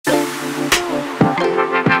Hey,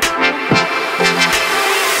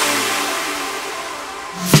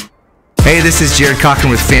 this is Jared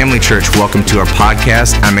Cochran with Family Church. Welcome to our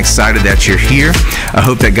podcast. I'm excited that you're here. I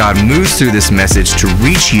hope that God moves through this message to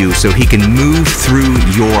reach you so He can move through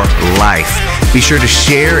your life. Be sure to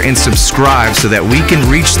share and subscribe so that we can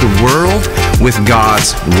reach the world with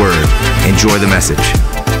God's Word. Enjoy the message.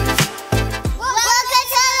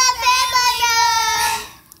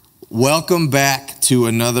 Welcome back to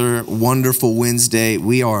another wonderful Wednesday.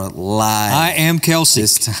 We are live. I am Kelsey.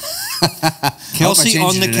 Kelsey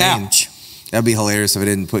on the couch. That'd be hilarious if I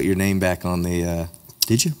didn't put your name back on the...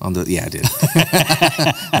 Did you? Yeah, I did.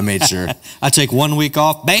 I made sure. I take 1 week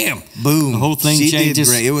off, bam, boom. The whole thing she changes.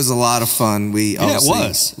 Did great. It was a lot of fun. We it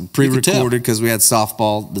was pre-recorded because we had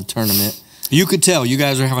softball, the tournament. You could tell you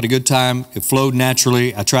guys were having a good time. It flowed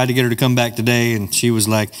naturally. I tried to get her to come back today, and she was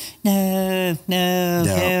like, "No, help."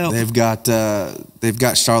 They've got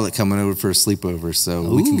Charlotte coming over for a sleepover, so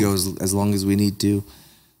we can go as long as we need to.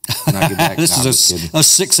 Get back. This is a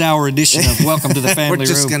 6-hour edition of Welcome to the Family We're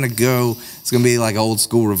just Room. gonna go. It's gonna be like old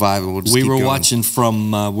school revival. We were watching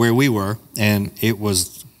from where we were, and it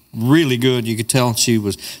was really good. You could tell she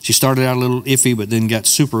started out a little iffy, but then got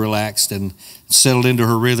super relaxed and settled into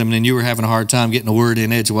her rhythm. And then you were having a hard time getting a word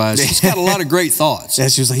in edgewise. She's got a lot of great thoughts. Yeah,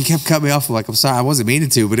 she was like, he kept cutting me off. Like, I'm sorry, I wasn't meaning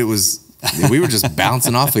to, but it was. We were just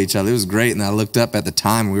bouncing off of each other. It was great. And I looked up at the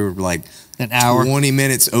time. We were like an hour, 20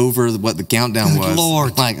 minutes over what the countdown was.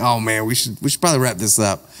 Lord, like, oh man, we should probably wrap this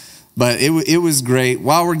up. But it was great.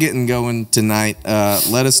 While we're getting going tonight,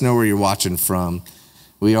 let us know where you're watching from.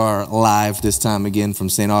 We are live this time again from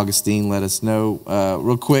St. Augustine. Let us know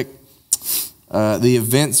real quick. The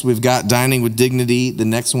events we've got: Dining with Dignity. The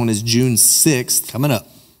next one is June 6th coming up.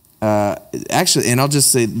 Actually, and I'll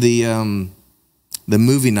just say the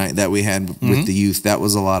movie night that we had with the youth, that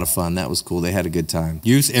was a lot of fun. That was cool. They had a good time.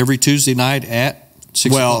 Youth every Tuesday night at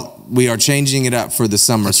 6 o'clock. We are changing it up for the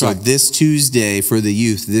summer. That's so right. This Tuesday for the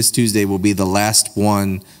youth, this Tuesday will be the last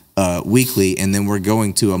one weekly, and then we're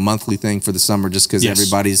going to a monthly thing for the summer just because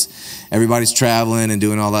everybody's traveling and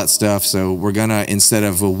doing all that stuff. So we're going to, instead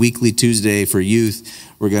of a weekly Tuesday for youth,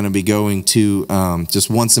 we're going to be going to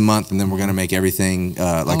just once a month, and then we're going to make everything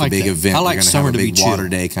like a big event. I like we're going to have a big water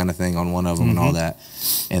day kind of thing on one of them and all that.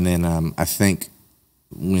 And then I think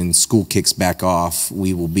when school kicks back off,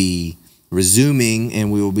 we will be resuming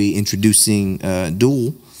and we will be introducing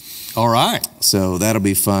Dual. All right. So that'll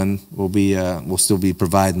be fun. We'll still be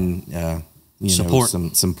providing support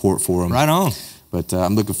for them. Right on. But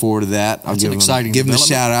I'm looking forward to that. I'll give him a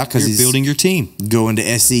shout out because he's building your team, going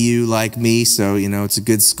to SEU like me. So it's a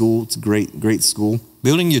good school. It's a great school.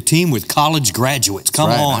 Building your team with college graduates. Come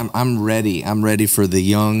on. I'm ready. I'm ready for the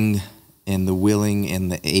young and the willing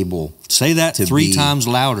and the able. Say that 3 times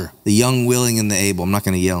louder. The young, willing, and the able. I'm not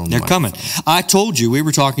going to yell. They're coming. I told you, we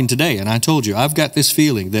were talking today, and I told you, I've got this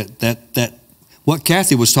feeling that what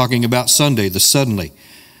Kathy was talking about Sunday, the suddenly.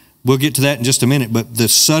 We'll get to that in just a minute, but the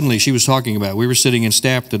suddenly she was talking about, we were sitting in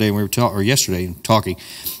staff today, and we were or yesterday talking.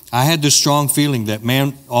 I had this strong feeling that,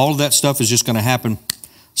 man, all of that stuff is just going to happen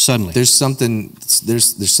suddenly. There's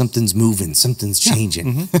something's moving. Something's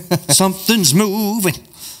changing. Something's moving.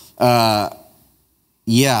 I've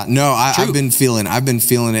been feeling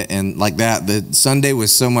it, and like that. The Sunday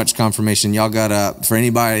was so much confirmation. Y'all got for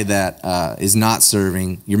anybody that is not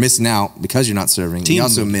serving, you're missing out because you're not serving. You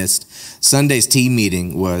also missed Sunday's team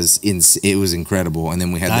meeting. It was incredible, and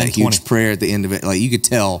then we had that huge prayer at the end of it. Like you could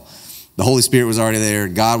tell, the Holy Spirit was already there.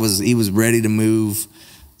 He was ready to move.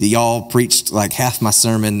 Y'all preached like half my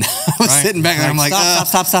sermon. I was sitting back there. I'm like,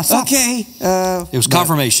 stop. Okay. It was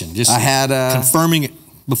confirmation. I had confirming it.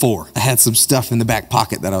 Before I had some stuff in the back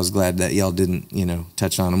pocket that I was glad that y'all didn't,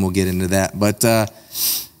 touch on, and we'll get into that. But it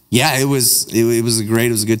was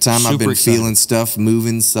a good time. I've been feeling stuff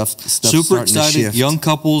moving, stuff super excited. To shift. Young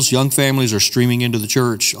couples, young families are streaming into the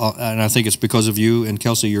church, and I think it's because of you and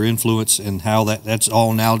Kelsey, your influence, and how that's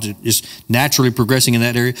all now just naturally progressing in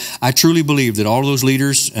that area. I truly believe that all those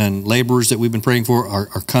leaders and laborers that we've been praying for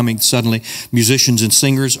are coming suddenly. Musicians and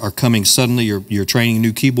singers are coming suddenly. You're training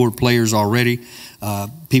new keyboard players already.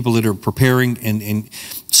 People that are preparing, and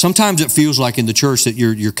sometimes it feels like in the church that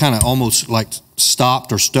you're kind of almost like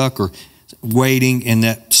stopped or stuck or waiting in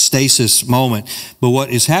that stasis moment. But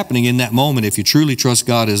what is happening in that moment, if you truly trust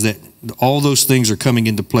God, is that all those things are coming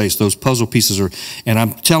into place. Those puzzle pieces are, and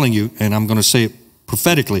I'm telling you, and I'm going to say it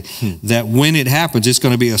prophetically, that when it happens, it's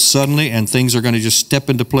going to be a suddenly, and things are going to just step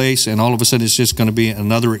into place, and all of a sudden it's just going to be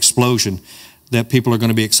another explosion that people are going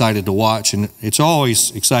to be excited to watch. And it's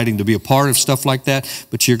always exciting to be a part of stuff like that,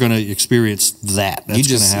 but you're going to experience that. That's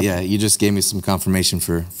going to happen. Yeah, you just gave me some confirmation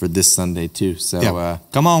for this Sunday too. So yeah.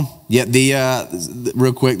 Come on. Yeah,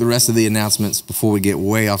 real quick, the rest of the announcements before we get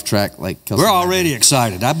way off track. Like Kelsey, we're already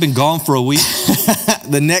excited. I've been gone for a week.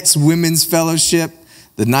 The next women's fellowship,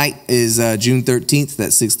 the night is June 13th.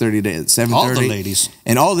 That's 6:30 to 7:30. All the ladies.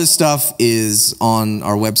 And all this stuff is on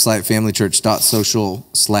our website,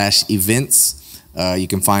 familychurch.social/events. You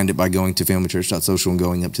can find it by going to familychurch.social and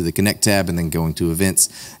going up to the Connect tab and then going to events.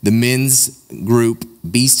 The men's group,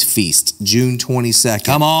 Beast Feast, June 22nd.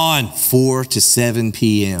 Come on. 4 to 7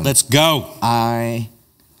 p.m. Let's go. I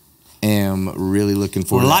am really looking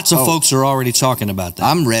forward to that. Lots of folks are already talking about that.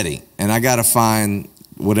 I'm ready, and I got to find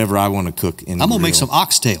whatever I want to cook. I'm going to make some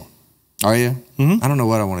oxtail. Are you? Mm-hmm. I don't know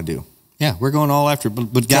what I want to do. Yeah, we're going all after it.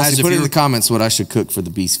 But guys, Kelsey, put in the comments what I should cook for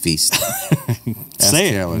the Beast Feast. Say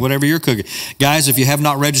it, whatever you're cooking. Guys, if you have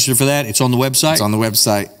not registered for that, it's on the website. It's on the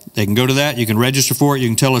website. They can go to that. You can register for it. You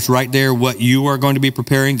can tell us right there what you are going to be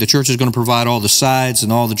preparing. The church is going to provide all the sides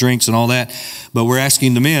and all the drinks and all that. But we're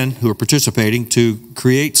asking the men who are participating to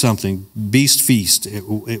create something, Beast Feast.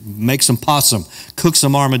 Make some possum, cook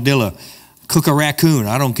some armadillo, cook a raccoon.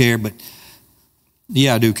 I don't care, but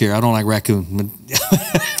yeah, I do care. I don't like raccoon.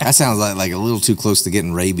 That sounds like a little too close to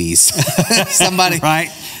getting rabies. Somebody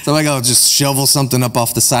go just shovel something up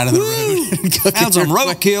off the side of the road. And cook Sounds some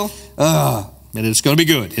roadkill. And it's going to be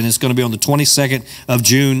good. And it's going to be on the 22nd of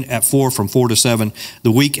June at 4 from 4 to 7,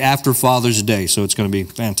 the week after Father's Day. So it's going to be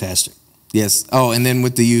fantastic. Yes. Oh, and then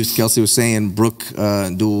with the youth, Kelsey was saying Brooke,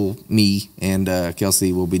 Dual, me, and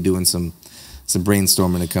Kelsey will be doing some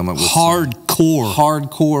brainstorming to come up with hardcore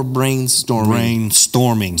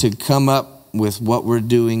brainstorming to come up with what we're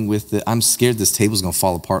doing with the. I'm scared this table's gonna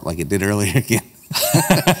fall apart like it did earlier again.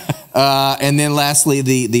 And then lastly,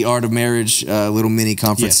 the Art of Marriage little mini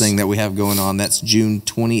conference thing that we have going on. That's June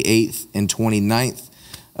 28th and 29th,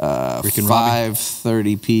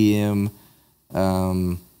 5:30 p.m.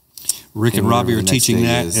 Rick and Robbie are teaching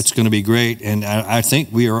that. It's going to be great, and I think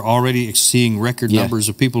we are already seeing record numbers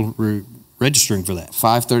of people registering for that.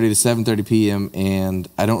 5:30 to 7:30 p.m. and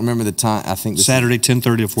I don't remember the time. I think Saturday 10:30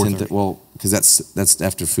 to 4:30. Well, because that's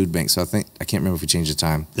after food bank, so I can't remember if we changed the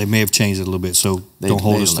time. They may have changed it a little bit, so don't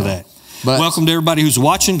hold us to that. But welcome to everybody who's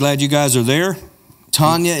watching. Glad you guys are there.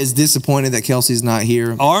 Tanya is disappointed that Kelsey's not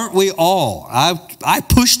here. Aren't we all? I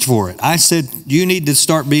pushed for it. I said you need to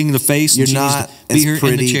start being the face. You're not as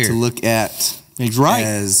pretty to look at. He's right.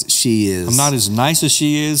 As she is. I'm not as nice as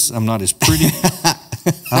she is. I'm not as pretty.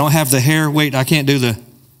 I don't have the hair. Wait, I can't do the.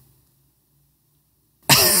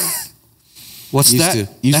 What's that?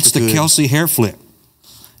 That's the Kelsey hair flip.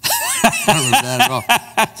 I don't remember that at all.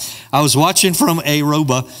 I was watching from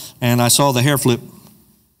Aruba and I saw the hair flip.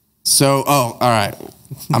 So, all right.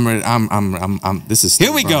 I'm ready. This is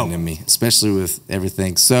here we go in me, especially with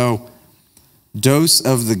everything. So, Dose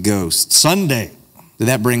of the Ghost Sunday. Did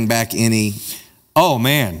that bring back any? Oh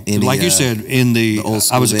man, like you said, in the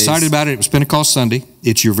I was excited about it. It was Pentecost Sunday.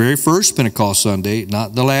 It's your very first Pentecost Sunday,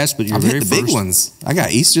 not the last, but your very first. Big ones. I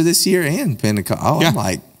got Easter this year and Pentecost. Oh, yeah. I'm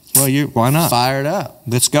like, well, why not? Fired up.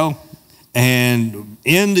 Let's go. And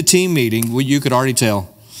in the team meeting, you could already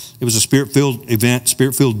tell it was a spirit-filled event,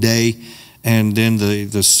 spirit-filled day, and then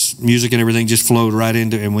the music and everything just flowed right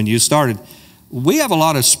into. And when you started, we have a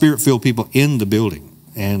lot of spirit-filled people in the building.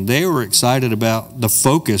 And they were excited about the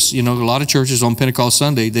focus. You know, a lot of churches on Pentecost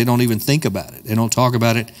Sunday, they don't even think about it. They don't talk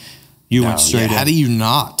about it. You went straight at it. How do you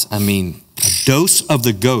not? I mean, a dose of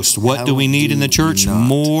the ghost. What do we need in the church?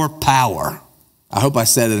 More power. I hope I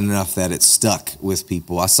said it enough that it stuck with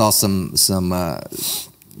people. I saw some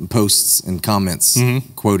posts and comments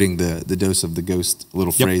quoting the dose of the ghost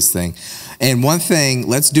little phrase thing. And one thing,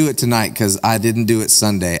 let's do it tonight because I didn't do it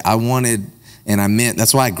Sunday. I wanted... And I meant,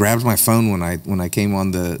 that's why I grabbed my phone when I came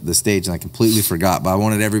on the stage and I completely forgot. But I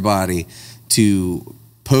wanted everybody to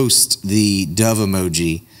post the dove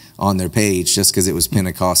emoji on their page just because it was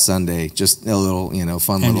Pentecost Sunday. Just a little,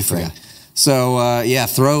 fun little thing. So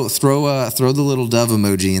throw the little dove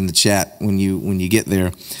emoji in the chat when you get there.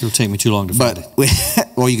 It'll take me too long to find it.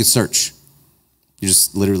 Well, you can search. You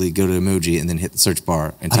just literally go to emoji and then hit the search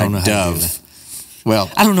bar and type dove.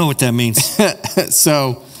 Well, I don't know what that means.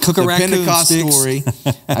 So cook a raccoon Pentecost sticks. Story.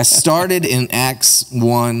 I started in Acts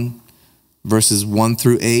 1, verses 1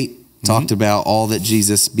 through 8. Talked about all that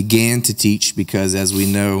Jesus began to teach because, as we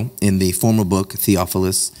know in the former book,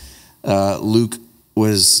 Theophilus, Luke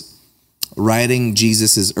was writing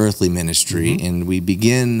Jesus' earthly ministry, and we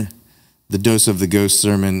begin the Dose of the Ghost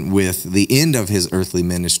sermon with the end of his earthly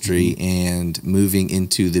ministry and moving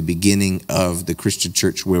into the beginning of the Christian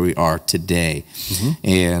church where we are today.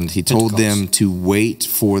 And he told them to wait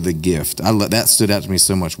for the gift. That stood out to me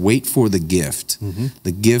so much. Wait for the gift,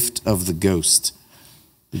 the gift of the ghost.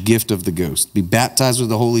 The gift of the ghost. Be baptized with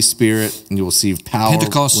the Holy Spirit, and you will receive power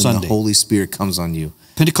Pentecost when Sunday. the Holy Spirit comes on you.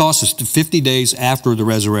 Pentecost is 50 days after the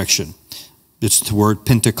resurrection. It's the word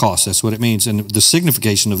Pentecost. That's what it means. And the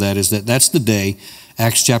signification of that is that that's the day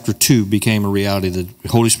Acts chapter 2 became a reality. The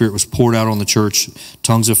Holy Spirit was poured out on the church,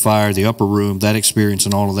 tongues of fire, the upper room, that experience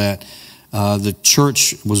and all of that. The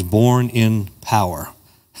church was born in power.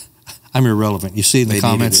 I'm irrelevant. You see in the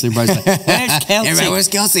comments, everybody's like, "Where's Kelsey? Where's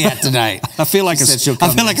Kelsey at tonight?" I feel like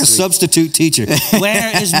a substitute teacher.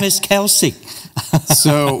 Where is Miss Kelsey?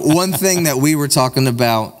 So one thing that we were talking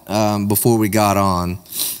about before we got on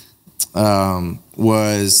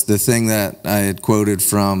was the thing that I had quoted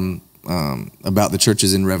from about the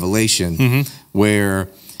churches in Revelation, where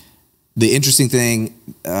the interesting thing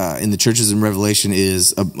in the churches in Revelation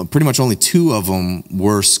is pretty much only 2 of them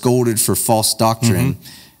were scolded for false doctrine.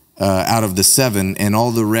 Out of the 7, and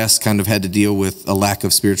all the rest kind of had to deal with a lack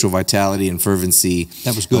of spiritual vitality and fervency.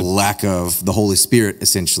 That was good. A lack of the Holy Spirit,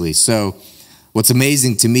 essentially. So what's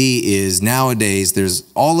amazing to me is nowadays there's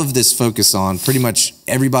all of this focus on pretty much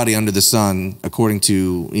everybody under the sun, according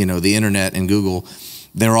to the internet and Google.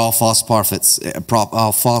 They're all false prophets.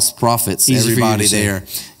 All false prophets. Easy everybody there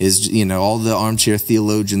is all the armchair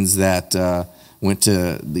theologians that went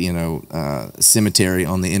to cemetery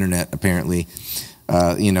on the internet apparently.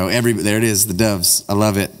 There it is, the doves. I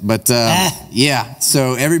love it. But yeah,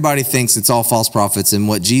 so everybody thinks it's all false prophets, and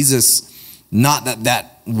what Jesus, not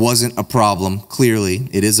that wasn't a problem. Clearly,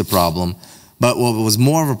 it is a problem. But what was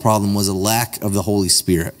more of a problem was a lack of the Holy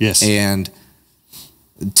Spirit. Yes. And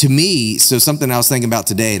to me, so something I was thinking about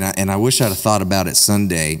today, and I wish I'd have thought about it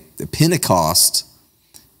Sunday, Pentecost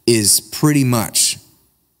is pretty much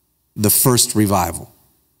the first revival.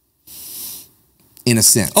 In a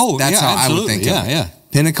sense. That's how absolutely. I would think of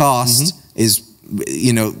it. Pentecost is,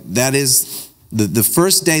 that is the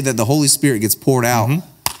first day that the Holy Spirit gets poured out.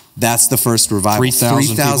 That's the first revival.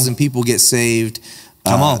 3,000 people get saved.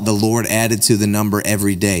 The Lord added to the number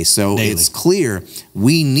every day. So daily. It's clear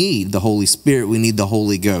we need the Holy Spirit. We need the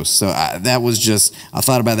Holy Ghost. So I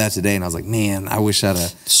thought about that today, and I was like, man, I wish I'd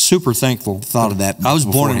have super thankful thought of that. I was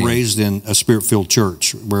born and raised in a Spirit-filled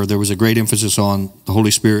church where there was a great emphasis on the Holy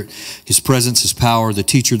Spirit, His presence, His power, the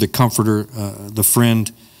teacher, the comforter, the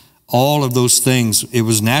friend, all of those things. It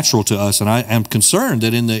was natural to us, and I am concerned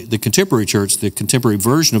that in the contemporary church, the contemporary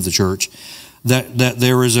version of the church, that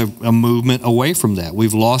there is a movement away from that.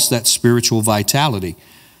 We've lost that spiritual vitality.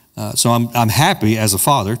 So I'm happy as a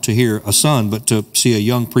father to hear a son, but to see a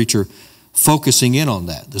young preacher focusing in on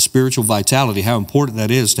that, the spiritual vitality, how important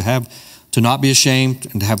that is to not be ashamed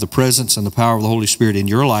and to have the presence and the power of the Holy Spirit in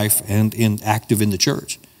your life and active in the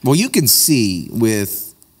church. Well, you can see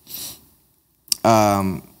with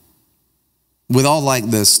all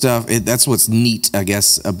like the stuff, that's what's neat, I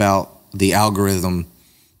guess, about the algorithm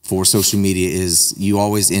for social media is you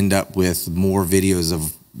always end up with more videos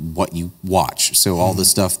of what you watch. So all the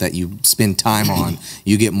stuff that you spend time on,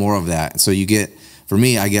 you get more of that. So for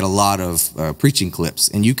me, I get a lot of preaching clips,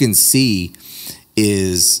 and you can see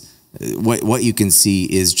what you can see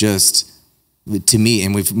is just, to me,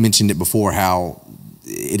 and we've mentioned it before, how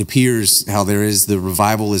it appears how the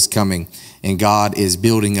revival is coming, and God is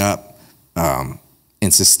building up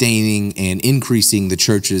and sustaining and increasing the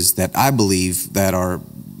churches that I believe that are,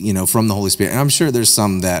 from the Holy Spirit. And I'm sure there's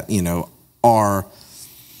some that, are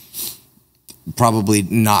probably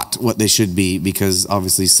not what they should be, because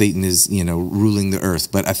obviously Satan is, ruling the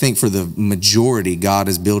earth. But I think for the majority, God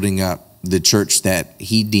is building up the church that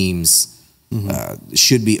He deems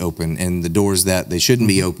should be open, and the doors that they shouldn't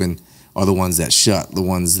be open are the ones that shut, the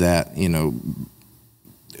ones that,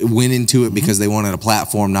 went into it because they wanted a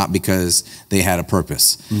platform, not because they had a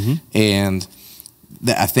purpose. And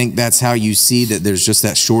I think that's how you see that there's just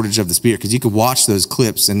that shortage of the Spirit, because you could watch those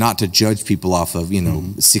clips, and not to judge people off of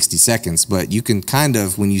 60 seconds, but you can kind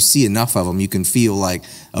of, when you see enough of them, you can feel like,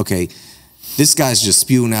 okay, this guy's just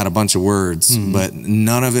spewing out a bunch of words, but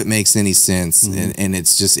none of it makes any sense. And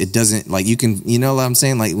it's just, it doesn't, like, you can, what I'm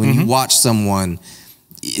saying? Like when you watch someone,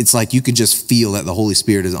 it's like you can just feel that the Holy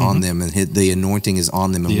Spirit is on them, and the anointing is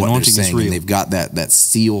on them, and what they're saying, and they've got that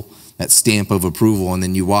seal, that stamp of approval. And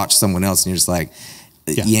then you watch someone else, and you're just like,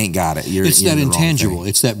 you ain't got it. It's that intangible.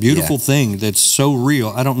 It's that beautiful thing that's so real.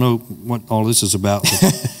 I don't know what all this is about.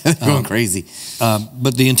 But, going crazy.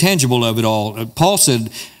 But the intangible of it all. Paul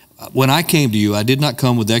said, when I came to you, I did not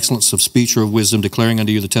come with excellence of speech or of wisdom, declaring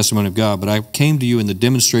unto you the testimony of God, but I came to you in the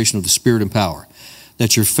demonstration of the Spirit and power,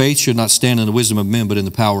 that your faith should not stand in the wisdom of men, but in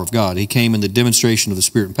the power of God. He came in the demonstration of the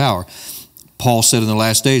Spirit and power. Paul said in the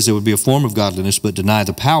last days there would be a form of godliness, but deny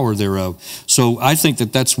the power thereof. So I think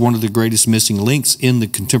that that's one of the greatest missing links in the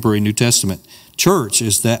contemporary New Testament church,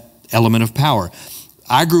 is that element of power.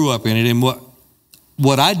 I grew up in it, and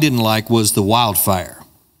what I didn't like was the wildfire.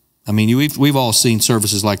 I mean, we've all seen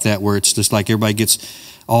services like that where it's just like everybody gets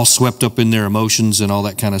all swept up in their emotions and all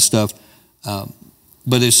that kind of stuff.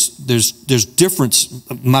 But there's difference.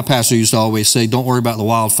 My pastor used to always say, "Don't worry about the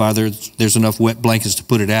wildfire. There's enough wet blankets to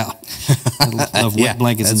put it out." Enough wet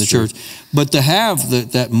blankets in the church. But to have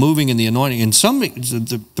that moving and the anointing, and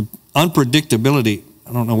the unpredictability.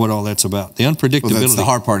 I don't know what all that's about. The unpredictability. Well, the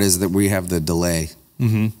hard part is that we have the delay.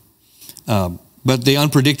 Mm-hmm. But the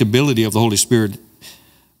unpredictability of the Holy Spirit.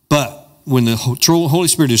 But when the Holy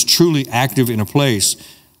Spirit is truly active in a place,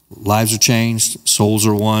 lives are changed, souls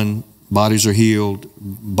are won, bodies are healed,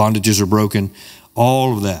 bondages are broken,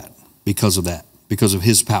 all of that, because of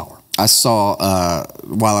His power. I saw,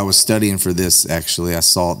 while I was studying for this, actually, I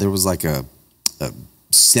saw there was like a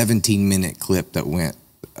 17-minute clip that went,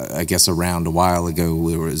 I guess, around a while ago.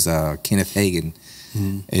 It was Kenneth Hagin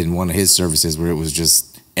in one of his services where it was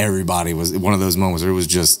just, everybody was, one of those moments where it was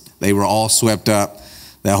just, they were all swept up,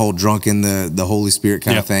 that whole drunk in the Holy Spirit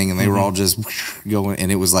kind of thing, and they were all just going,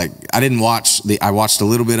 and it was like, I watched a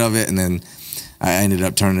little bit of it, and then I ended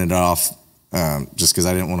up turning it off just because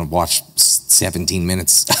I didn't want to watch 17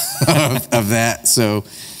 minutes of that. So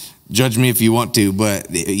judge me if you want to, but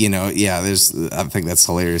I think that's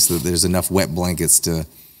hilarious that there's enough wet blankets to.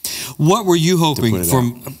 What were you hoping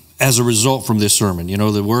as a result from this sermon? You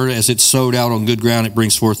know, the word, as it's sowed out on good ground, it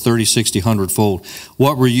brings forth 30, 60, 100-fold.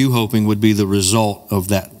 What were you hoping would be the result of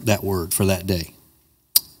that word for that day?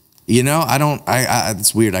 You know,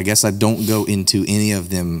 it's weird. I guess I don't go into any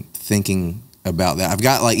of them thinking about that. I've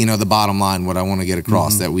got the bottom line, what I want to get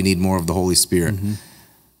across, that we need more of the Holy Spirit.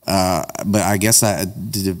 But I guess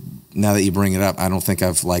now that you bring it up, I don't think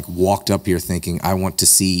I've walked up here thinking I want to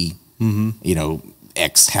see,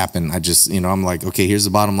 X happen. I just, I'm like, okay, here's the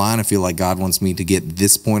bottom line. I feel like God wants me to get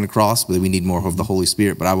this point across, but we need more of the Holy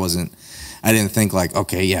Spirit. But I didn't think like,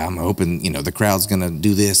 okay, yeah, I'm hoping, the crowd's going to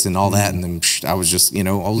do this and all that. And then I was just,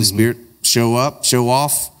 Holy Spirit, show up, show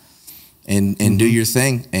off, and do your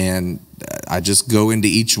thing. And I just go into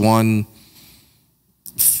each one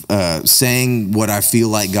saying what I feel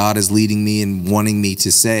like God is leading me and wanting me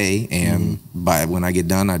to say. And when I get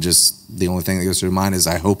done, the only thing that goes through mind is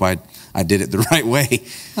I hope I did it the right way.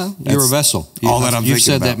 Well, you're a vessel. You've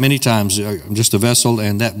said that many times. I'm just a vessel,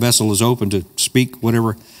 and that vessel is open to speak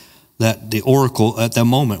whatever the oracle at that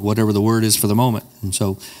moment, whatever the word is for the moment. And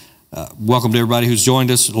so welcome to everybody who's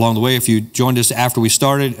joined us along the way. If you joined us after we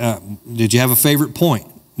started, did you have a favorite point?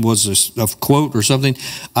 Was this a quote or something?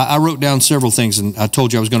 I wrote down several things, and I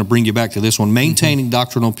told you I was going to bring you back to this one. Maintaining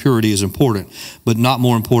doctrinal purity is important, but not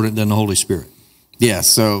more important than the Holy Spirit. Yeah,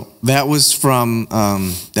 so that was from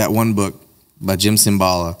that one book by Jim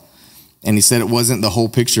Cymbala, and he said it wasn't the whole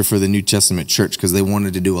picture for the New Testament church because they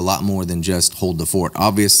wanted to do a lot more than just hold the fort.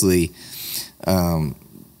 Obviously,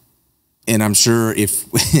 and I'm sure if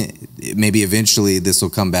maybe eventually this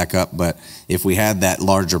will come back up, but if we had that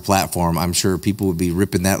larger platform, I'm sure people would be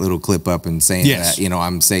ripping that little clip up and saying that,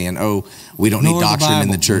 I'm saying, oh, we don't need doctrine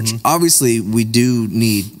in the church. Obviously, we do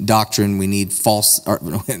need doctrine. We need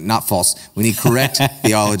we need correct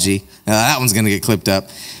theology. Now, that one's going to get clipped up.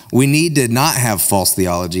 We need to not have false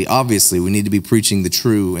theology. Obviously, we need to be preaching the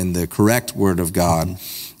true and the correct word of God,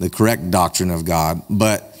 the correct doctrine of God.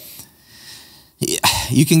 But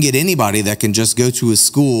you can get anybody that can just go to a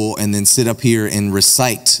school and then sit up here and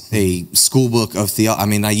recite a school book of theology. I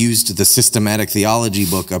mean, I used the systematic theology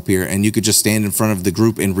book up here, and you could just stand in front of the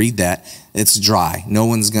group and read that. It's dry. No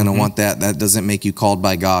one's going to want that. That doesn't make you called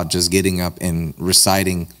by God, just getting up and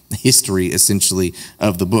reciting history, essentially,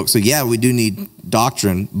 of the book. So, yeah, we do need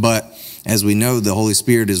doctrine, but as we know, the Holy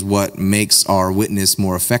Spirit is what makes our witness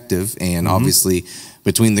more effective. And obviously,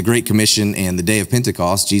 between the Great Commission and the day of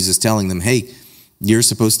Pentecost, Jesus telling them, hey, you're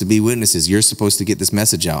supposed to be witnesses. You're supposed to get this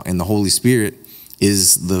message out. And the Holy Spirit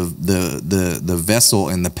is the vessel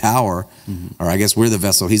and the power, or I guess we're the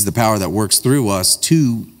vessel. He's the power that works through us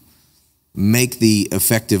to make the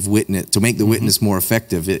effective witness, to make the witness more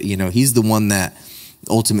effective. He's the one that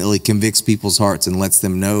ultimately convicts people's hearts and lets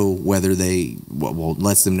them know whether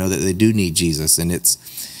lets them know that they do need Jesus. And it's,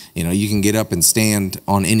 you can get up and stand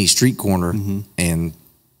on any street corner and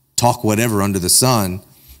talk whatever under the sun.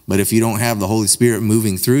 But if you don't have the Holy Spirit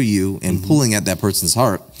moving through you and pulling at that person's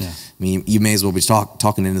heart, I mean, you may as well be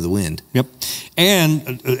talking into the wind. Yep.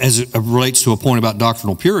 And as it relates to a point about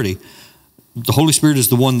doctrinal purity, the Holy Spirit is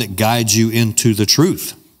the one that guides you into the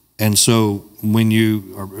truth. And so when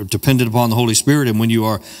you are dependent upon the Holy Spirit, and when you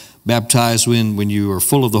are baptized, when you are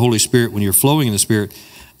full of the Holy Spirit, when you're flowing in the Spirit,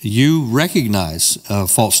 you recognize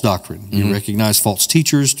false doctrine. You recognize false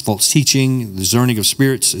teachers, false teaching. The discerning of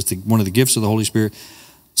spirits is one of the gifts of the Holy Spirit.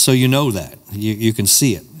 So you know that. You can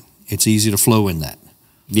see it. It's easy to flow in that.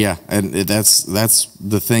 Yeah, and that's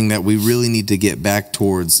the thing that we really need to get back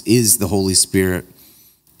towards is the Holy Spirit.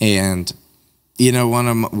 And you know, one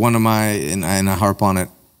of my and I harp on it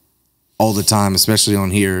all the time, especially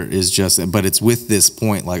on here, is just, but it's with this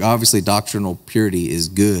point, like obviously doctrinal purity is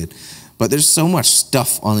good, but there's so much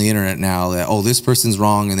stuff on the internet now that, oh, this person's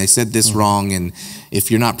wrong and they said this wrong, and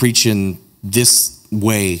if you're not preaching this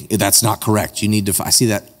way, that's not correct. You need to. I see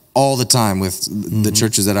that all the time with the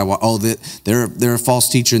churches that I watch. Oh, they're a false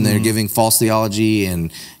teacher and they're giving false theology,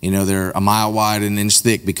 and you know they're a mile wide and an inch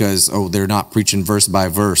thick because they're not preaching verse by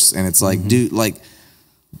verse, and it's like, dude, like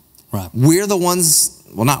we're the ones.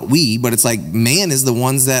 Well, not we, but it's like man is the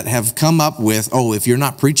ones that have come up with, if you're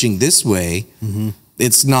not preaching this way,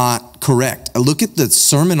 it's not correct. Look at the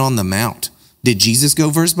Sermon on the Mount. Did Jesus go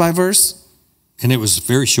verse by verse? And it was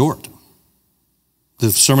very short.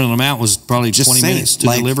 The Sermon on the Mount was probably just 20 minutes to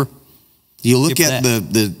deliver. You look at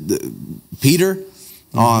the Peter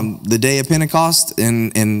on the day of Pentecost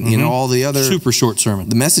and you know all the other super short sermon.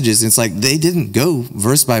 The messages, it's like they didn't go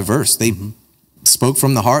verse by verse. They spoke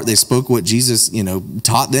from the heart. They spoke what Jesus,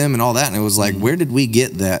 taught them and all that. And it was like, where did we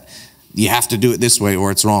get that? You have to do it this way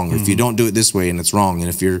or it's wrong. Or if you don't do it this way and it's wrong. And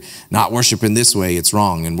if you're not worshiping this way, it's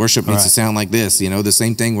wrong. And worship needs to sound like this. The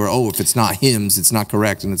same thing where, if it's not hymns, it's not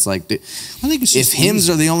correct. And it's like, I think it's if hymns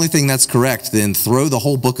are the only thing that's correct, then throw the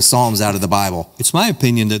whole book of Psalms out of the Bible. It's my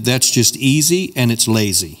opinion that that's just easy and it's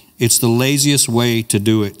lazy. It's the laziest way to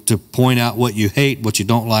do it, to point out what you hate, what you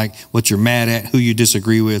don't like, what you're mad at, who you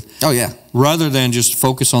disagree with. Oh, yeah. Rather than just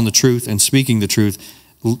focus on the truth and speaking the truth.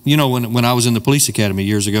 When I was in the police academy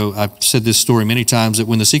years ago, I've said this story many times, that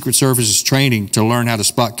when the Secret Service is training to learn how to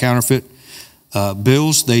spot counterfeit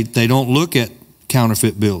bills, they don't look at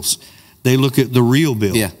counterfeit bills. They look at the real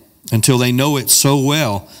bill until they know it so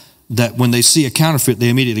well that when they see a counterfeit, they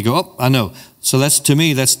immediately go, oh, I know. So to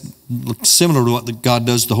me, that's similar to what God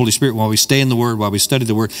does to the Holy Spirit while we stay in the Word, while we study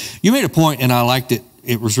the Word. You made a point, and I liked it.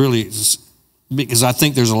 It was really, because I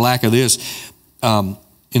think there's a lack of this.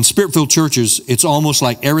 In Spirit-filled churches, it's almost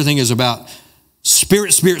like everything is about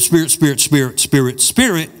Spirit, Spirit, Spirit, Spirit, Spirit, Spirit,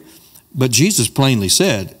 Spirit. But Jesus plainly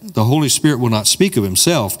said, the Holy Spirit will not speak of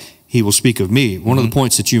himself. He will speak of me. One of the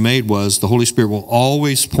points that you made was the Holy Spirit will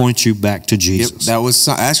always point you back to Jesus. Yep, that was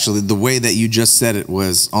actually the way that you just said it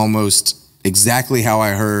was almost exactly how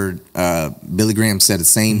I heard Billy Graham said the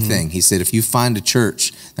same thing. He said, if you find a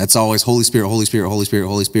church that's always Holy Spirit, Holy Spirit, Holy Spirit,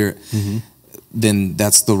 Holy Spirit, then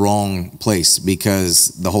that's the wrong place, because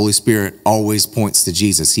the Holy Spirit always points to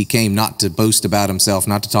Jesus. He came not to boast about himself,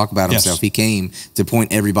 not to talk about himself. He came to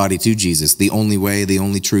point everybody to Jesus, the only way, the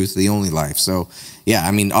only truth, the only life. So, yeah,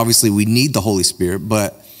 I mean, obviously we need the Holy Spirit,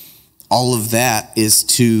 but all of that is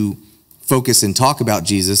to focus and talk about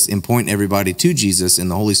Jesus and point everybody to Jesus. And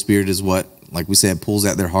the Holy Spirit is what, like we said, pulls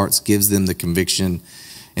at their hearts, gives them the conviction,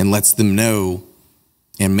 and lets them know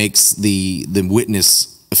and makes the witness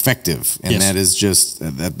effective. And that is just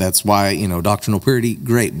that's why doctrinal purity,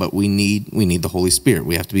 great, but we need the Holy Spirit.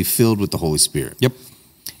 We have to be filled with the Holy Spirit. Yep.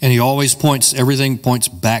 And he always everything points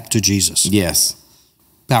back to Jesus. Yes.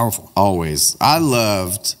 Powerful. Always. I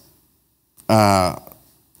loved the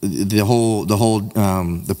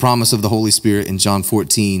promise of the Holy Spirit in John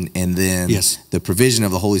 14, and then the provision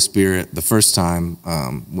of the Holy Spirit the first time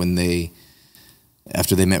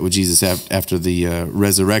after they met with Jesus after the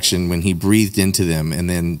resurrection, when he breathed into them. And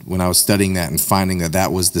then when I was studying that and finding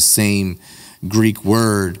that was the same Greek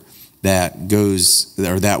word that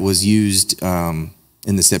was used in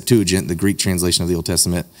the Septuagint, the Greek translation of the Old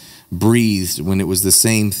Testament, breathed, when it was the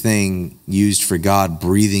same thing used for God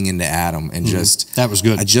breathing into Adam. And that was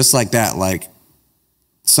good. Just like that, like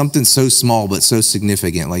something so small but so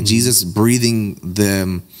significant, like Jesus breathing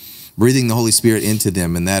the Holy Spirit into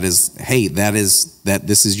them, and this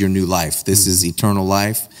is your new life. This is eternal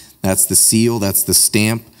life. That's the seal. That's the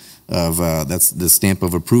stamp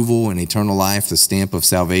of approval and eternal life. The stamp of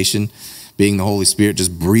salvation, being the Holy Spirit,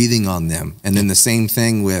 just breathing on them. And then the same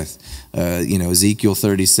thing with Ezekiel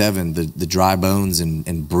 37, the dry bones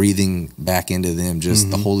and breathing back into them. Just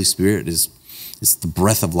the Holy Spirit it's the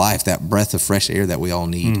breath of life, that breath of fresh air that we all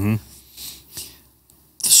need.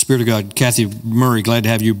 The Spirit of God. Kathy Murray, glad to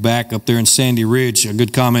have you back up there in Sandy Ridge. A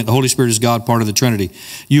good comment. The Holy Spirit is God, part of the Trinity.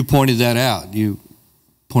 You pointed that out. You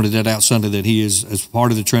pointed that out Sunday, that he is, as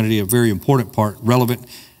part of the Trinity, a very important part, relevant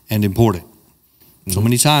and important. So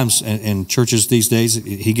many times in churches these days,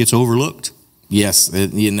 he gets overlooked. Yes,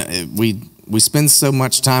 we spend so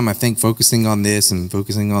much time, I think, focusing on this and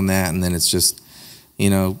focusing on that, and then it's just,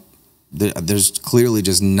 there's clearly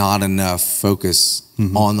just not enough focus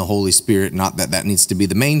on the Holy Spirit. Not that needs to be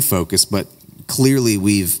the main focus, but clearly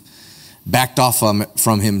we've backed off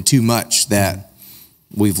from him too much that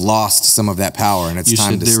we've lost some of that power, and it's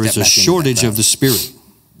time to step back into that. There is a shortage of the Spirit.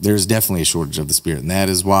 There's definitely a shortage of the Spirit, and that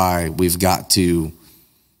is why we've got to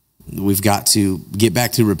get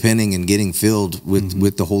back to repenting and getting filled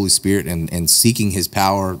with the Holy Spirit and seeking his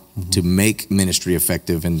power to make ministry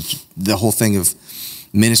effective. And the whole thing of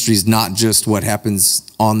ministry is not just what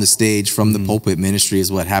happens on the stage from the pulpit. Ministry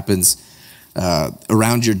is what happens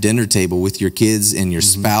around your dinner table with your kids and your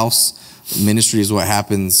spouse. Ministry is what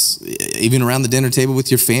happens even around the dinner table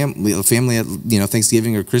with your family at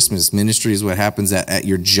Thanksgiving or Christmas. Ministry is what happens at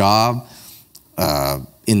your job,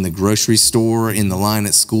 in the grocery store, in the line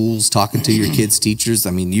at schools, talking to your kids' teachers.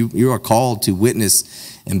 I mean, you are called to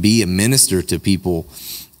witness and be a minister to people.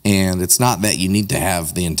 And it's not that you need to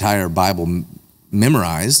have the entire Bible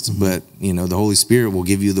memorized, but the Holy Spirit will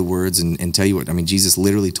give you the words and tell you what. I mean, Jesus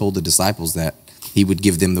literally told the disciples that he would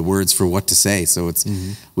give them the words for what to say. So it's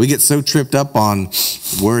we get so tripped up on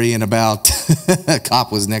worrying about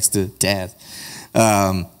Cop was next to Taz.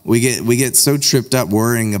 We get so tripped up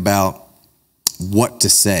worrying about what to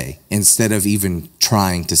say instead of even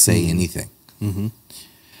trying to say anything.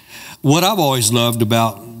 What I've always loved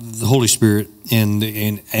about the Holy Spirit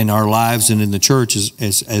in our lives and in the church is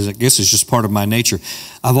I guess it's just part of my nature.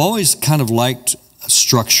 I've always kind of liked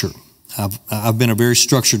structure. I've been a very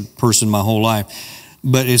structured person my whole life,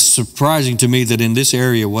 but it's surprising to me that in this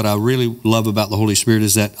area, what I really love about the Holy Spirit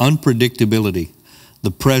is that unpredictability,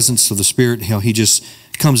 the presence of the Spirit, how he just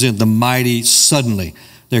comes in, the mighty suddenly.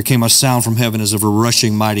 There came a sound from heaven as of a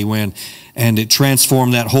rushing mighty wind, and it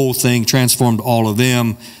transformed that whole thing, transformed all of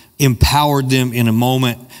them, empowered them in a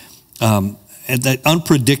moment. And that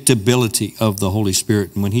unpredictability of the Holy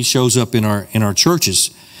Spirit. And when he shows up in our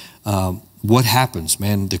churches, what happens,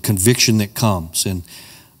 man? The conviction that comes, and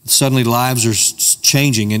suddenly lives are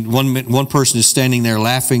changing. And one person is standing there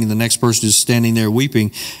laughing, and the next person is standing there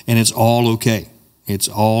weeping, and it's all okay. It's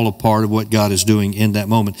all a part of what God is doing in that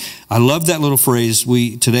moment. I love that little phrase.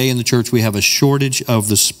 Today in the church, we have a shortage of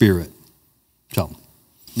the Spirit. So,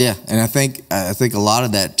 yeah, and I think a lot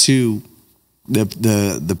of that too.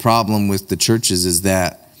 The problem with the churches is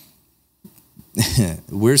that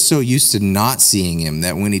we're so used to not seeing him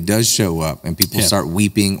that when he does show up and people start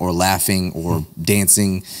weeping or laughing or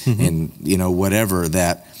dancing and whatever,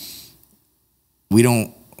 that we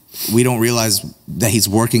don't realize that he's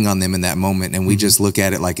working on them in that moment, and we just look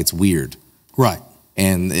at it like it's weird, right?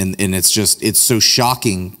 And it's so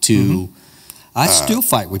shocking to. I still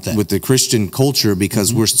fight with that, with the Christian culture,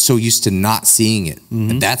 because we're so used to not seeing it.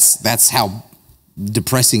 And that's how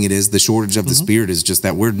depressing it is. The shortage of the Spirit is just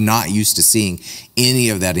that we're not used to seeing any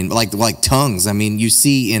of that. Like tongues. I mean, you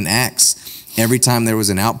see in Acts, every time there was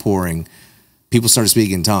an outpouring, people started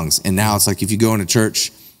speaking in tongues. And now it's like if you go into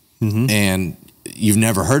church and you've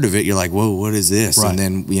never heard of it, you're like, whoa, what is this? Right.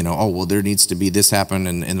 And then, oh, well, there needs to be this happen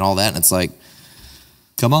and all that. And it's like,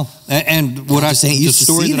 come on. And the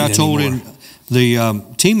story that I told in the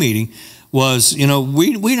team meeting was,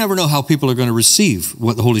 we never know how people are going to receive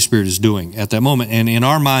what the Holy Spirit is doing at that moment. And in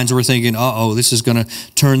our minds, we're thinking, this is going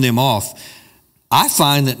to turn them off. I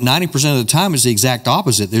find that 90% of the time is the exact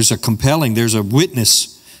opposite. There's a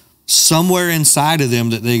witness somewhere inside of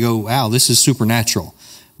them that they go, wow, this is supernatural.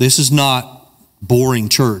 This is not boring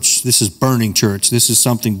church. This is burning church. This is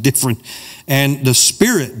something different. And the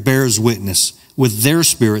Spirit bears witness with their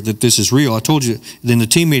spirit that this is real. I told you in the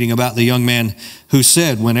team meeting about the young man who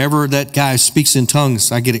said, whenever that guy speaks in tongues,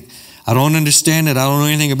 I get it. I don't understand it. I don't know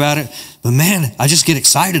anything about it. But man, I just get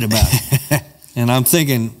excited about it. And I'm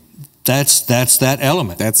thinking, that's that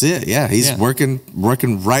element. That's it. Yeah. He's working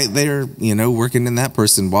right there, working in that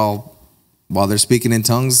person while they're speaking in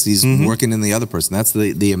tongues. He's working in the other person. That's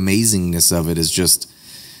the amazingness of it, is just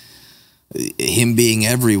him being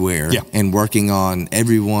everywhere and working on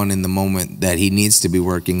everyone in the moment that he needs to be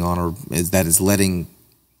working on, or is letting,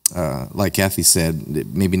 like Kathy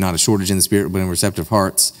said, maybe not a shortage in the Spirit, but in receptive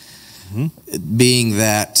hearts, being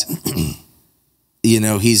that,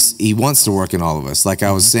 he wants to work in all of us. Like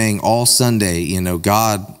I was saying all Sunday,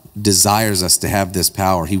 God desires us to have this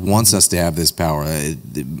power. He wants us to have this power.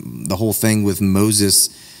 The whole thing with Moses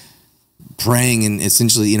praying and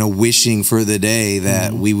essentially, wishing for the day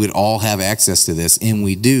that we would all have access to this, and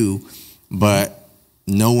we do, but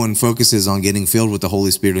no one focuses on getting filled with the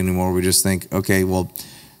Holy Spirit anymore. We just think, okay, well,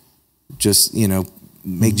 just,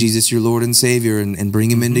 make Jesus your Lord and Savior and bring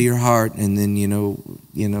him into your heart, and then,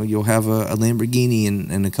 you'll have a Lamborghini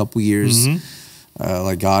in a couple years.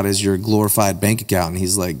 Like God is your glorified bank account. And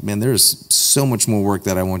he's like, man, there's so much more work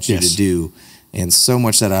that I want you to do, and so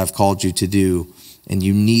much that I've called you to do. And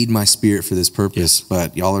you need my Spirit for this purpose,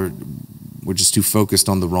 but we're just too focused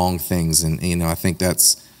on the wrong things. And, I think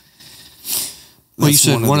that's well, you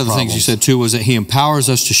said one of the things you said too was that he empowers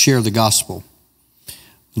us to share the gospel.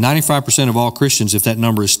 95% of all Christians, if that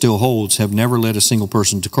number still holds, have never led a single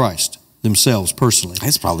person to Christ themselves personally.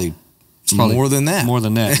 It's probably more than that. More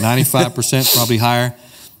than that. 95%, probably higher.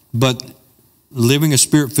 But living a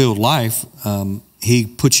Spirit-filled life, he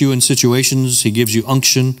puts you in situations, he gives you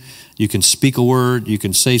unction. You can speak a word, you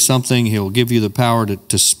can say something, he'll give you the power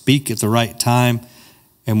to speak at the right time.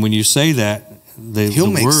 And when you say that, he'll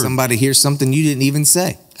make somebody hear something you didn't even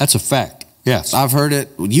say. That's a fact. Yes. I've heard it.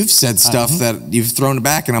 You've said stuff that you've thrown it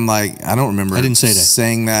back, and I'm like, I don't remember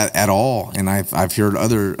saying that at all. And I've heard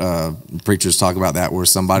other preachers talk about that, where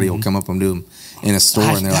somebody will come up to him in a store,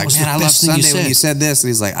 and they're like, man, I love Sunday when you said this. And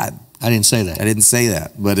he's like, I didn't say that. I didn't say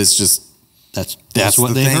that. But it's just, that's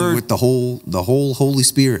what they heard. With the whole Holy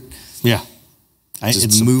Spirit. Yeah.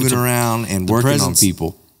 Just moving around and working on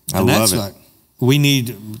people. I love it. We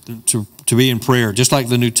need to be in prayer, just like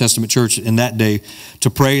the New Testament church in that day, to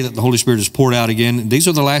pray that the Holy Spirit is poured out again. These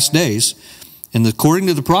are the last days, and according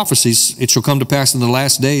to the prophecies, it shall come to pass in the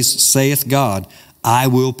last days, saith God, I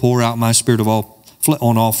will pour out my Spirit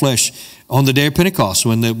on all flesh. On the day of Pentecost,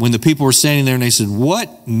 when the people were standing there and they said, what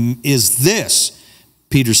is this?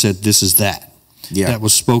 Peter said, this is that. Yeah. That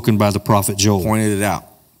was spoken by the prophet Joel. Pointed it out.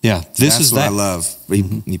 Yeah, that's what I love.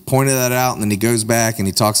 He pointed that out, and then he goes back and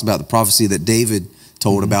he talks about the prophecy that David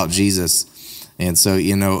told about Jesus. And so,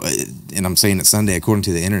 and I'm saying it Sunday, according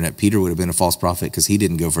to the internet, Peter would have been a false prophet because he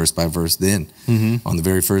didn't go verse by verse then on the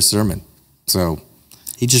very first sermon. So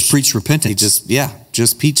he just preached repentance. He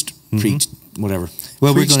just preached, whatever.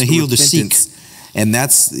 Well, we're going to heal the sick. And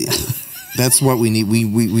that's what we need.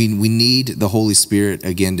 We need the Holy Spirit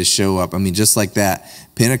again to show up. I mean, just like that,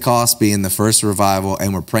 Pentecost being the first revival,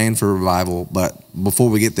 and we're praying for revival. But before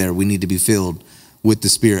we get there, we need to be filled with the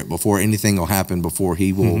Spirit before anything will happen. Before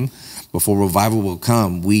before revival will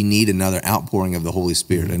come, we need another outpouring of the Holy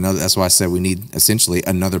Spirit. That's why I said we need essentially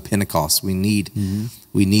another Pentecost. We need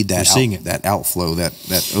that that outflow,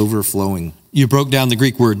 that overflowing. You broke down the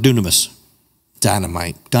Greek word dunamis,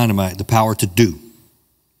 dynamite, the power to do.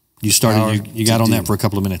 You started. You got on that for a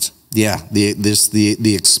couple of minutes. Yeah,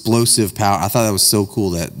 the explosive power. I thought that was so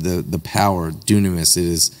cool, that the power dunamis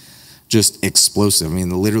is just explosive. I mean,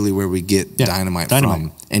 literally where we get dynamite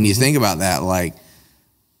from. And you think about that, like,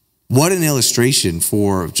 what an illustration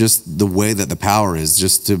for just the way that the power is,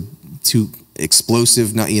 just to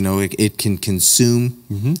explosive. Not, it can consume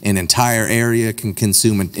an entire area, can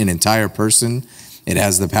consume an entire person. It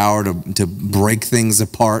has the power to break things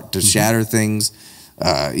apart, to shatter things.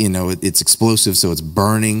 It's explosive, so it's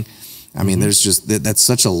burning. I mean, there's just that's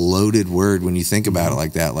such a loaded word when you think about it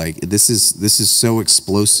like that. Like, this is so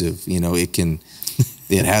explosive.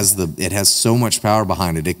 It has so much power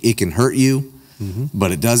behind it. It can hurt you,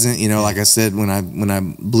 but it doesn't. Like I said, when I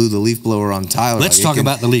blew the leaf blower on Tyler, let's talk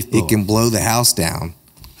about the leaf blower. It can blow the house down.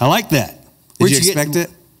 I like that. Did you expect it?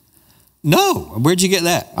 No. Where'd you get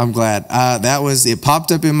that? I'm glad. It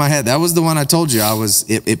popped up in my head. That was the one I told you.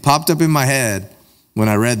 It popped up in my head when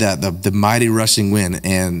I read that, the mighty rushing wind.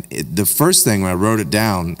 And the first thing when I wrote it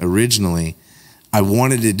down originally, I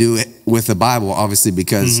wanted to do it with the Bible, obviously,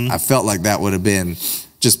 because I felt like that would have been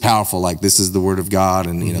just powerful. Like, this is the word of God,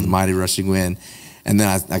 and the mighty rushing wind. And then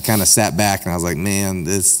I kind of sat back and I was like, man,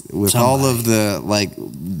 all of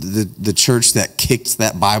the church that kicked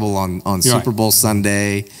that Bible on Super Bowl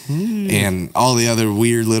Sunday and all the other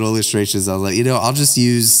weird little illustrations, I was like, I'll just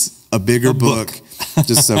use a bigger book.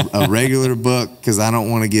 Just a regular book, because I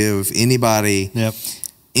don't want to give anybody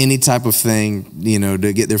any type of thing,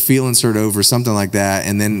 to get their feelings hurt over, something like that.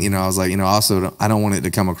 And then, I was like, also, I don't want it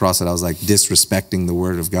to come across that I was like disrespecting the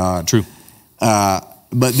word of God. True.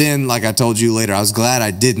 But then, like I told you later, I was glad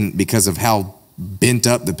I didn't, because of how bent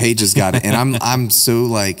up the pages got. And I'm so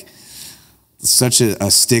like such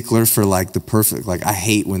a stickler for like the perfect, like I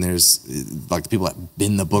hate when there's like the people that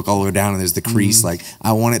bend the book all the way down and there's the crease. Like,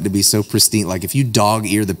 I want it to be so pristine. Like, if you dog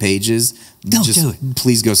ear the pages, Don't do it.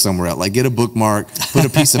 Please go somewhere else. Like, get a bookmark, put a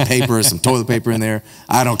piece of paper, some toilet paper in there.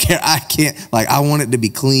 I don't care. I can't, like, I want it to be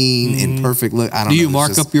clean and perfect. Look, I don't know. Do you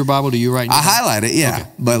mark up your Bible? Do you write? I highlight it, yeah. Okay.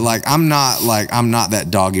 But like, I'm not that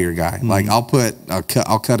dog ear guy. Like, I'll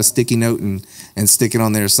cut a sticky note and stick it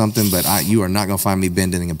on there or something, but you are not going to find me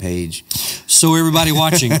bending a page. So everybody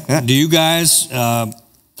watching, do you guys,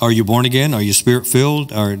 are you born again? Are you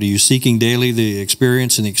Spirit-filled? Are you seeking daily the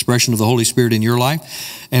experience and the expression of the Holy Spirit in your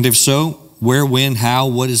life? And if so, where, when, how,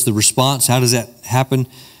 what is the response? How does that happen?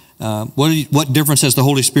 What difference has the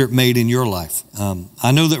Holy Spirit made in your life?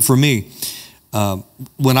 I know that for me,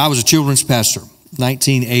 when I was a children's pastor,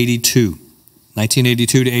 1982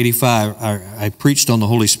 to 85, I preached on the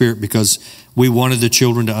Holy Spirit because we wanted the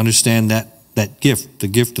children to understand that gift, the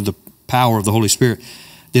gift of the power of the Holy Spirit.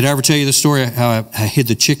 Did I ever tell you the story how I hid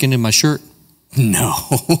the chicken in my shirt? No.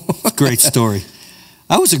 Great story.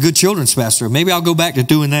 I was a good children's pastor. Maybe I'll go back to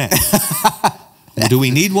doing that. Do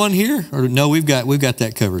we need one here? Or no, we've got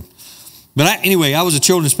that covered. But anyway, I was a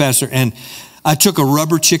children's pastor, and I took a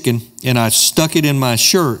rubber chicken and I stuck it in my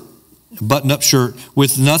shirt, button-up shirt,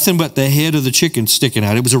 with nothing but the head of the chicken sticking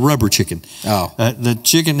out. It was a rubber chicken. Oh. The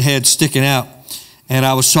chicken head sticking out. And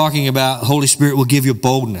I was talking about Holy Spirit will give you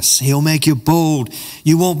boldness. He'll make you bold.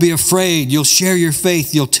 You won't be afraid. You'll share your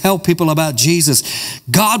faith. You'll tell people about Jesus.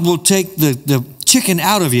 God will take the chicken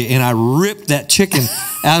out of you. And I ripped that chicken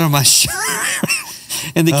out of my shirt.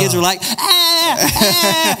 And the kids were like,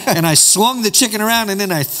 and I swung the chicken around, and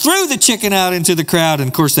then I threw the chicken out into the crowd. And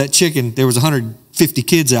of course, that chicken, there was 150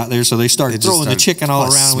 kids out there, so they started throwing the chicken all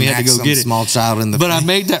around, and we had to go get it. Small child in the But I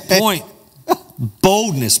made that point.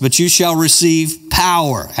 Boldness, but you shall receive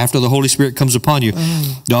power after the Holy Spirit comes upon you.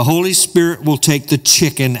 The Holy Spirit will take the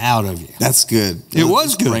chicken out of you. That's good. It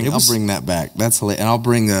was good. I'll bring that back. That's hilarious. And I'll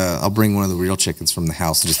bring one of the real chickens from the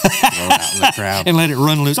house and just throw it out in the crowd and let it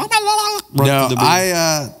run loose. No,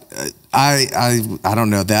 I don't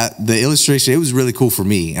know that the illustration. It was really cool for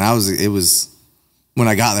me, and it was when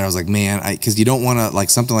I got there. I was like, man, because you don't want to like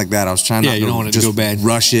something like that. I was trying you don't want it to go bad.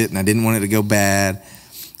 Rush it, and I didn't want it to go bad.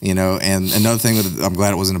 You know, and another thing, I'm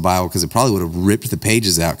glad it wasn't a Bible because it probably would have ripped the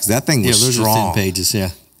pages out because that thing was strong. Yeah, those are thin pages, yeah.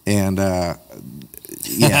 And,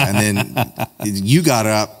 and then you got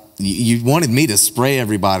up. You wanted me to spray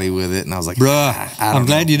everybody with it, and I was like, bruh, I'm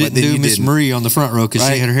glad you didn't do Miss Marie on the front row because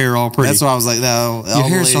she had her hair all pretty. That's why I was like, no, your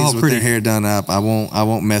hair's all pretty. With their hair done up, I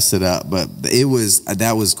won't mess it up. But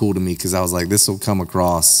that was cool to me because I was like, this will come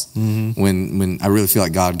across when I really feel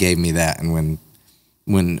like God gave me that, and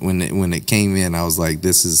when it came in, I was like,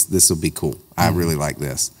 this will be cool. I really like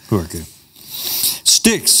this. Okay.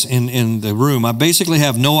 Sticks in the room. I basically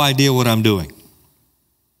have no idea what I'm doing.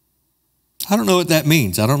 I don't know what that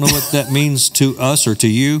means. I don't know what that means to us or to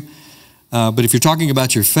you. But if you're talking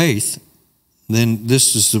about your faith, then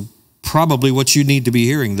this is probably what you need to be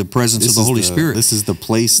hearing, the presence of the Holy Spirit. This is the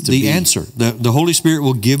place to be. The answer. The Holy Spirit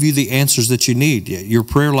will give you the answers that you need. Your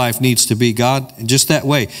prayer life needs to be, God, just that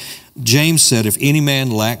way. James said, if any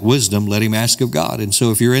man lack wisdom, let him ask of God. And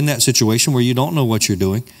so if you're in that situation where you don't know what you're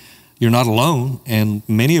doing, you're not alone. And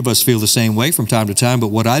many of us feel the same way from time to time. But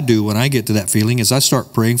what I do when I get to that feeling is I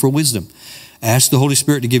start praying for wisdom. Ask the Holy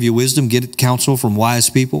Spirit to give you wisdom, get counsel from wise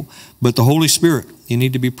people. But the Holy Spirit, you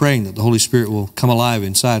need to be praying that the Holy Spirit will come alive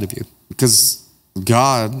inside of you. Because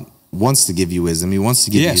God wants to give you wisdom. He wants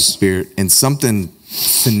to give you His Spirit. And something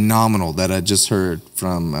phenomenal that I just heard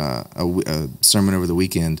from a sermon over the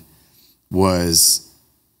weekend was,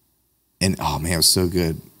 and oh man, it was so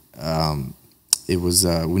good. It was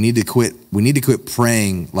we need to quit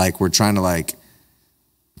praying like we're trying to like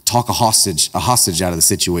talk a hostage out of the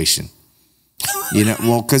situation. You know,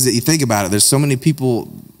 well, because you think about it, there's so many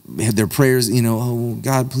people have their prayers, you know, oh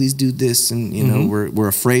God, please do this, and you know, we're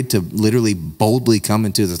afraid to literally boldly come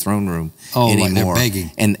into the throne room anymore. Like they're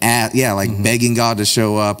begging. And begging God to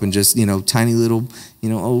show up and just, you know, tiny little, you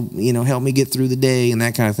know, oh, you know, help me get through the day and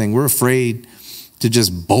that kind of thing. We're afraid to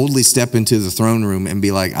just boldly step into the throne room and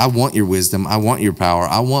be like, I want your wisdom. I want your power.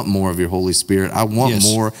 I want more of your Holy Spirit. I want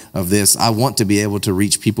more of this. I want to be able to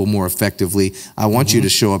reach people more effectively. I want you to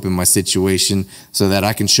show up in my situation so that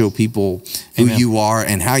I can show people who you are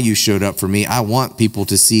and how you showed up for me. I want people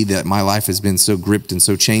to see that my life has been so gripped and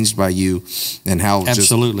so changed by you, and how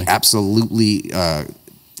absolutely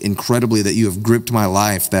incredibly that you have gripped my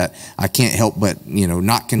life that I can't help but, you know,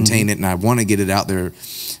 not contain it, and I want to get it out there.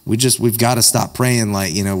 We've got to stop praying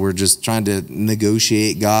like, you know, we're just trying to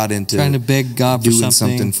negotiate God into trying to beg God doing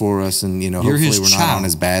something for us, and you know, hopefully we're not on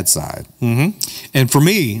His bad side. And for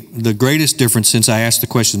me, the greatest difference, since I asked the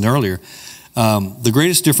question earlier, the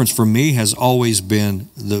greatest difference for me has always been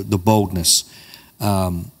the boldness.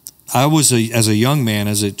 as a young man,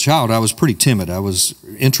 as a child, I was pretty timid. I was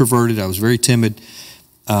introverted. I was very timid.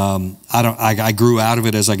 I grew out of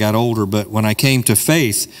it as I got older, but when I came to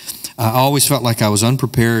faith, I always felt like I was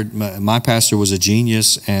unprepared. My pastor was a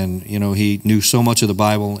genius, and he knew so much of the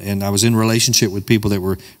Bible, and I was in relationship with people that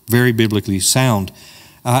were very biblically sound.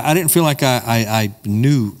 I didn't feel like I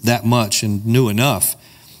knew that much and knew enough,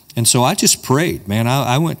 and so I just prayed, man.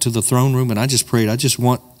 I went to the throne room and I just prayed.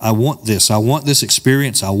 I want this. I want this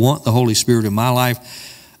experience. I want the Holy Spirit in my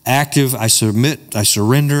life, active. I submit. I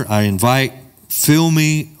surrender. I invite. Fill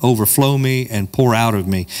me, overflow me, and pour out of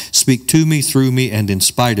me. Speak to me, through me, and in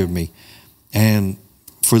spite of me. And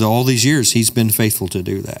for all these years, He's been faithful to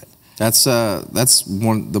do that. That's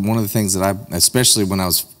one of the things that especially when I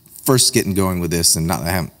was first getting going with this, and not that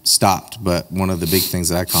I haven't stopped, but one of the big things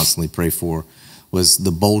that I constantly pray for was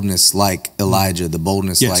the boldness like Elijah, the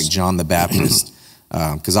boldness like John the Baptist,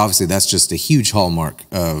 because obviously that's just a huge hallmark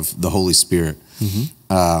of the Holy Spirit.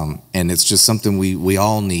 And it's just something we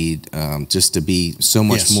all need, just to be so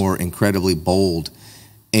much more incredibly bold.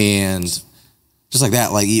 And just like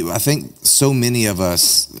that, I think so many of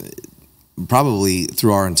us, probably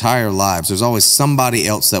through our entire lives, there's always somebody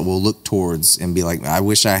else that we'll look towards and be like, I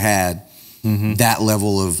wish I had that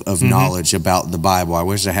level of knowledge about the Bible. I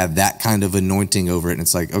wish I had that kind of anointing over it. And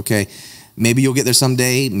it's like, okay, maybe you'll get there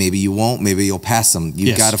someday. Maybe you won't. Maybe you'll pass them.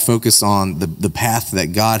 You've got to focus on the path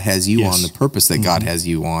that God has you on, the purpose that God has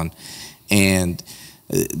you on. And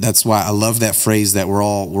that's why I love that phrase that we're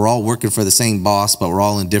all working for the same boss, but we're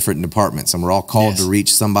all in different departments, and we're all called to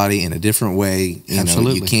reach somebody in a different way.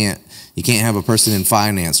 You can't have a person in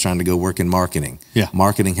finance trying to go work in marketing.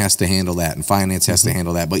 Marketing has to handle that, and finance has to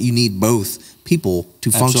handle that. But you need both people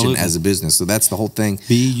to function as a business. So that's the whole thing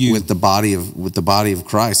with the body of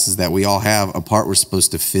Christ, is that we all have a part we're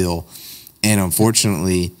supposed to fill. And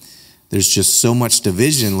unfortunately, there's just so much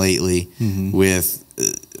division lately with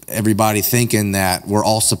everybody thinking that we're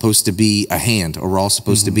all supposed to be a hand, or we're all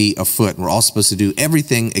supposed to be a foot, and we're all supposed to do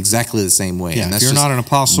everything exactly the same way. And that's if you're not an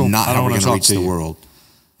apostle, not how we're going to reach the world.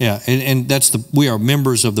 And we are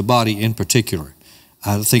members of the body in particular.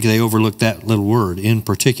 I think they overlook that little word, in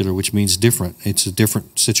particular, which means different. It's a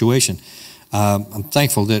different situation. I'm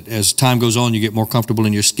thankful that as time goes on, you get more comfortable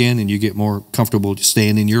in your skin, and you get more comfortable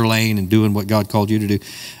staying in your lane and doing what God called you to do.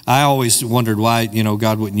 I always wondered why,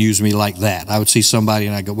 God wouldn't use me like that. I would see somebody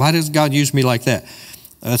and I go, why does God use me like that?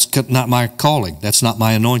 That's not my calling. That's not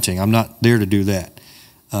my anointing. I'm not there to do that.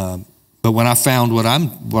 But when I found what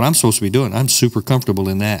I'm supposed to be doing, I'm super comfortable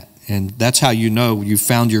in that. And that's how you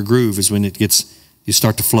found your groove, is when you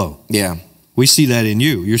start to flow. Yeah. We see that in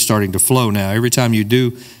you. You're starting to flow now. Every time you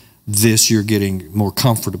do this, you're getting more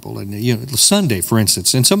comfortable. And Sunday, for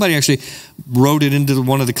instance, and somebody actually wrote it into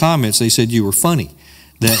one of the comments. They said you were funny,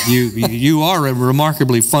 that you are a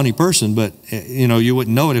remarkably funny person, but you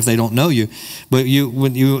wouldn't know it if they don't know you. But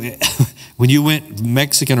when you went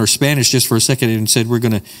Mexican or Spanish just for a second and said we're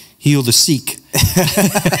going to heal the sick.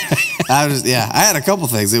 I had a couple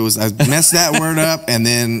things. I messed that word up, and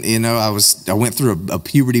then I went through a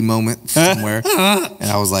puberty moment somewhere,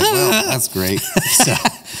 and I was like, well, that's great. So.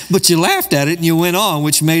 But you laughed at it and you went on,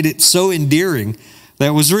 which made it so endearing. That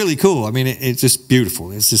was really cool. I mean, it's just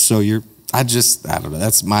beautiful. It's just so I don't know.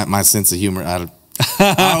 That's my sense of humor. I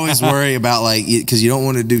always worry about because you don't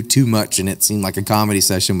want to do too much and it seemed like a comedy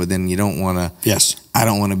session, but then you don't want to. Yes. I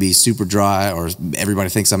don't want to be super dry, or everybody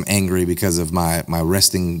thinks I'm angry because of my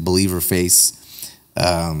resting believer face,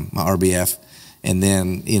 my RBF, and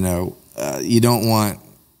then you don't want.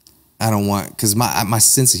 I don't want, because my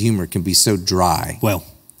sense of humor can be so dry. Well,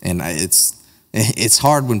 and it's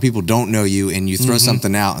hard when people don't know you and you throw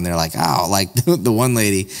something out and they're like, oh, like the one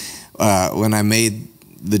lady. When I made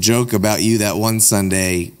the joke about you that one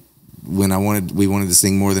Sunday, when we wanted to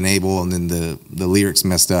sing More Than Able, and then the lyrics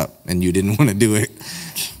messed up and you didn't want to do it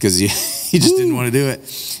because you just didn't want to do it.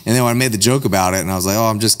 And then when I made the joke about it and I was like, oh,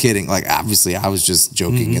 I'm just kidding. Like, obviously I was just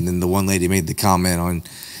joking. And then the one lady made the comment on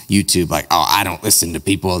YouTube like, oh, I don't listen to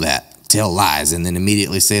people that tell lies and then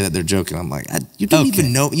immediately say that they're joking. I'm like, you don't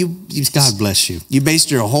even know. You God bless you. You based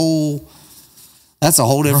your whole... That's a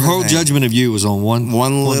whole different Her whole thing. Judgment of you was on one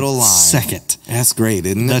little line. Second. That's great,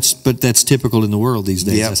 isn't it? But that's typical in the world these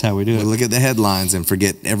days. Yep. That's how we do it. We look at the headlines and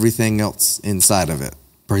forget everything else inside of it.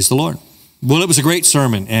 Praise the Lord. Well, it was a great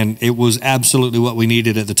sermon, and it was absolutely what we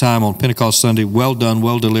needed at the time on Pentecost Sunday. Well done,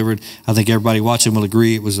 well delivered. I think everybody watching will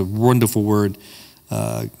agree. It was a wonderful word.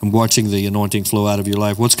 I'm watching the anointing flow out of your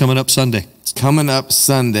life. What's coming up Sunday? It's coming up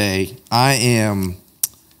Sunday. I am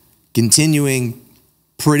continuing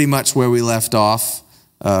pretty much where we left off.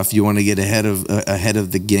 If you want to get ahead of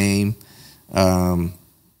the game,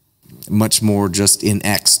 much more just in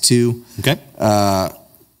Acts 2. Okay.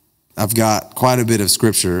 I've got quite a bit of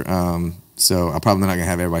scripture, so I'm probably not going to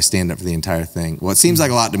have everybody stand up for the entire thing. Well, it seems like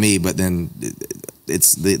a lot to me, but then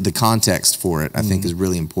it's the context for it, I think, is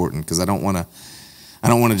really important, because I don't want to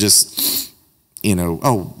just,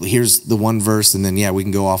 here's the one verse and then, we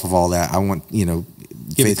can go off of all that. I want,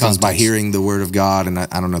 faith comes by hearing the word of God, and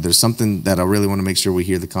I don't know, there's something that I really want to make sure we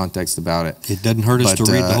hear the context about it. It doesn't hurt us to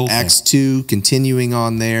read the whole thing. Acts 2, continuing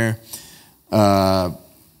on there,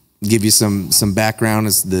 give you some background.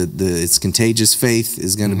 It's Contagious Faith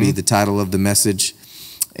is going to be the title of the message,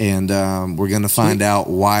 and we're going to find out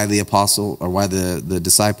why the apostles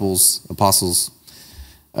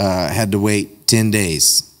had to wait 10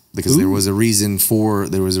 days, because there was a reason for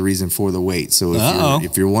the wait. So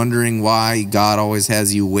if you're wondering why God always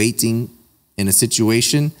has you waiting in a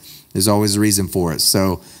situation, there's always a reason for it.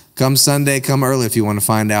 So come Sunday, come early if you want to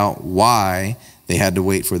find out why they had to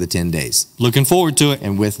wait for the 10 days. Looking forward to it.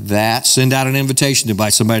 And with that, send out an invitation to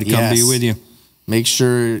invite somebody to come be with you. Make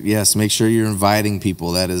sure you're inviting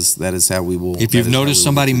people. That is how we will. If you've noticed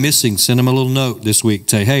somebody missing, send them a little note this week.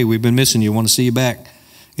 Say, hey, we've been missing you. Want to see you back.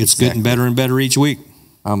 It's getting better and better each week.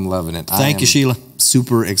 I'm loving it. Thank you, Sheila.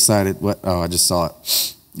 Super excited. I just saw it.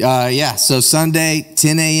 So Sunday,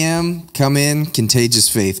 10 a.m., come in, Contagious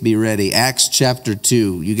Faith. Be ready. Acts chapter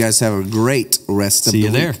 2. You guys have a great rest of the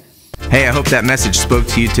week. See you there. Hey, I hope that message spoke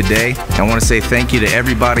to you today. I want to say thank you to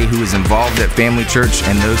everybody who is involved at Family Church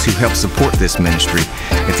and those who help support this ministry.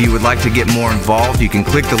 If you would like to get more involved, you can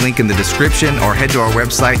click the link in the description or head to our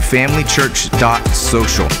website,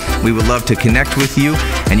 familychurch.social. We would love to connect with you,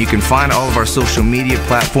 and you can find all of our social media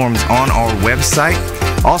platforms on our website.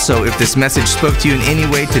 Also, if this message spoke to you in any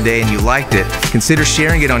way today and you liked it, consider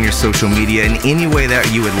sharing it on your social media in any way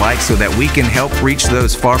that you would like, so that we can help reach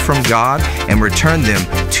those far from God and return them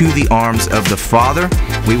to the arms of the Father.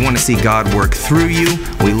 We want to see God work through you.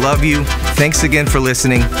 We love you. Thanks again for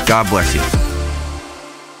listening. God bless you.